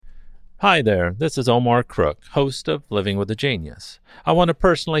Hi there, this is Omar Crook, host of Living with a Genius. I want to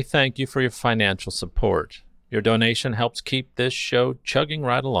personally thank you for your financial support. Your donation helps keep this show chugging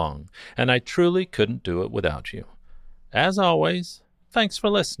right along, and I truly couldn't do it without you. As always, thanks for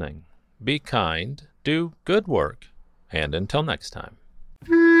listening. Be kind, do good work, and until next time.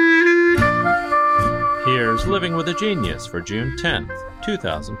 Here's Living with a Genius for June 10th,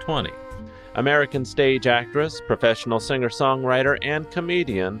 2020. American stage actress, professional singer-songwriter, and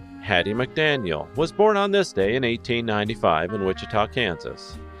comedian Hattie McDaniel was born on this day in 1895 in Wichita,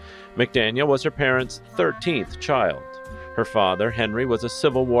 Kansas. McDaniel was her parents' 13th child. Her father, Henry, was a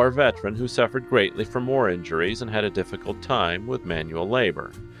Civil War veteran who suffered greatly from war injuries and had a difficult time with manual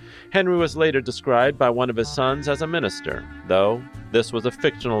labor. Henry was later described by one of his sons as a minister, though this was a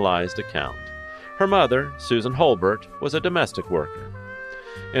fictionalized account. Her mother, Susan Holbert, was a domestic worker.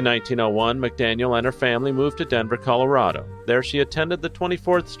 In 1901, McDaniel and her family moved to Denver, Colorado. There she attended the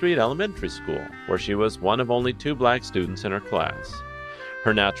 24th Street Elementary School, where she was one of only 2 black students in her class.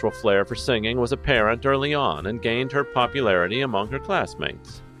 Her natural flair for singing was apparent early on and gained her popularity among her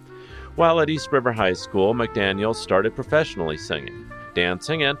classmates. While at East River High School, McDaniel started professionally singing,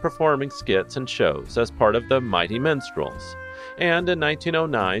 dancing, and performing skits and shows as part of the Mighty Minstrels. And in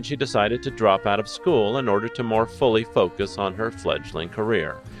 1909, she decided to drop out of school in order to more fully focus on her fledgling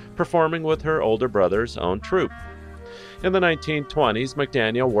career, performing with her older brother's own troupe. In the 1920s,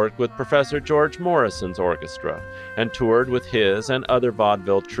 McDaniel worked with Professor George Morrison's orchestra and toured with his and other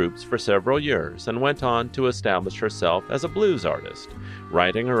vaudeville troupes for several years and went on to establish herself as a blues artist,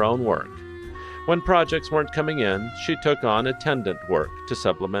 writing her own work. When projects weren't coming in, she took on attendant work to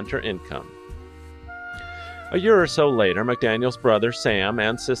supplement her income. A year or so later, McDaniel's brother Sam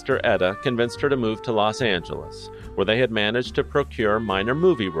and sister Etta convinced her to move to Los Angeles, where they had managed to procure minor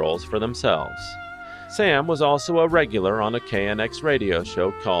movie roles for themselves. Sam was also a regular on a KNX radio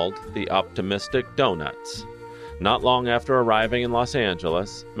show called The Optimistic Donuts. Not long after arriving in Los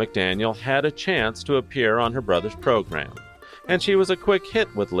Angeles, McDaniel had a chance to appear on her brother's program, and she was a quick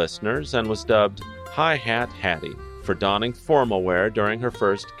hit with listeners and was dubbed High Hat Hattie for donning formal wear during her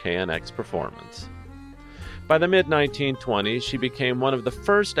first KNX performance. By the mid-1920s, she became one of the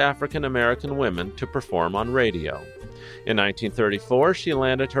first African-American women to perform on radio. In 1934, she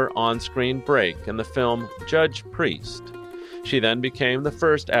landed her on-screen break in the film Judge Priest. She then became the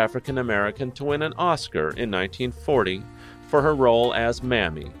first African-American to win an Oscar in 1940 for her role as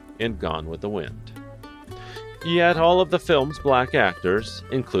Mammy in Gone with the Wind. Yet all of the film's black actors,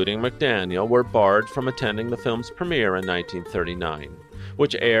 including McDaniel, were barred from attending the film's premiere in 1939.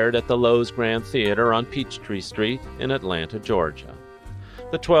 Which aired at the Loews Grand Theater on Peachtree Street in Atlanta, Georgia.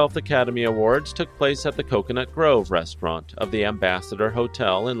 The 12th Academy Awards took place at the Coconut Grove restaurant of the Ambassador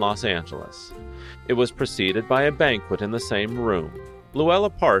Hotel in Los Angeles. It was preceded by a banquet in the same room. Luella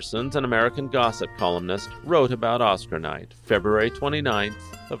Parsons, an American gossip columnist, wrote about Oscar night, February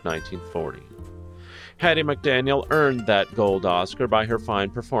 29th of 1940. Hattie McDaniel earned that gold Oscar by her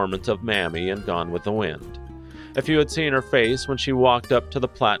fine performance of Mammy in Gone with the Wind. If you had seen her face when she walked up to the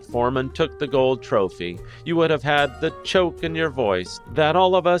platform and took the gold trophy, you would have had the choke in your voice that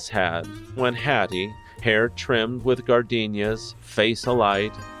all of us had when Hattie, hair trimmed with gardenias, face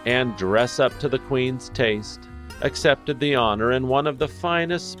alight, and dress up to the Queen's taste, accepted the honor in one of the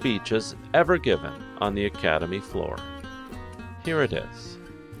finest speeches ever given on the Academy floor. Here it is.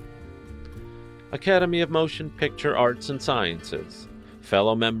 Academy of Motion Picture Arts and Sciences,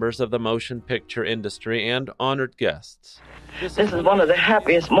 fellow members of the motion picture industry, and honored guests. This is one of the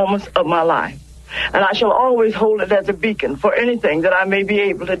happiest moments of my life, and I shall always hold it as a beacon for anything that I may be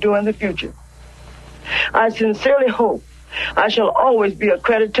able to do in the future. I sincerely hope I shall always be a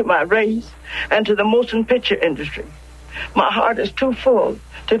credit to my race and to the motion picture industry. My heart is too full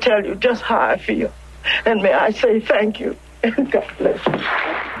to tell you just how I feel, and may I say thank you, and God bless you.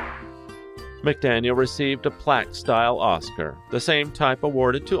 McDaniel received a plaque-style Oscar, the same type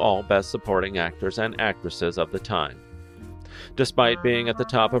awarded to all Best Supporting Actors and Actresses of the time. Despite being at the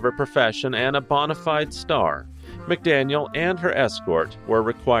top of her profession and a bona fide star, McDaniel and her escort were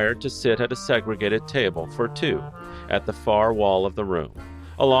required to sit at a segregated table for 2 at the far wall of the room,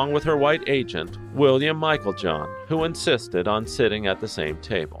 along with her white agent, William Michaeljohn, who insisted on sitting at the same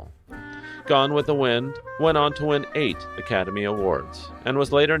table. Gone with the Wind went on to win 8 Academy Awards, and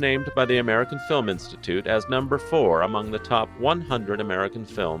was later named by the American Film Institute as number 4 among the top 100 American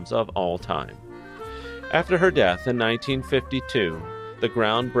films of all time. After her death in 1952, the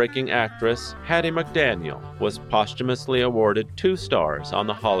groundbreaking actress Hattie McDaniel was posthumously awarded 2 stars on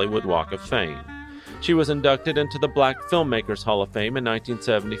the Hollywood Walk of Fame. She was inducted into the Black Filmmakers Hall of Fame in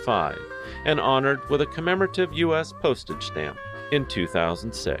 1975, and honored with a commemorative U.S. postage stamp in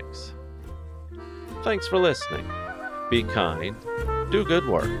 2006. Thanks for listening. Be kind, do good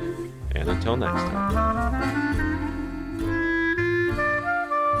work, and until next time.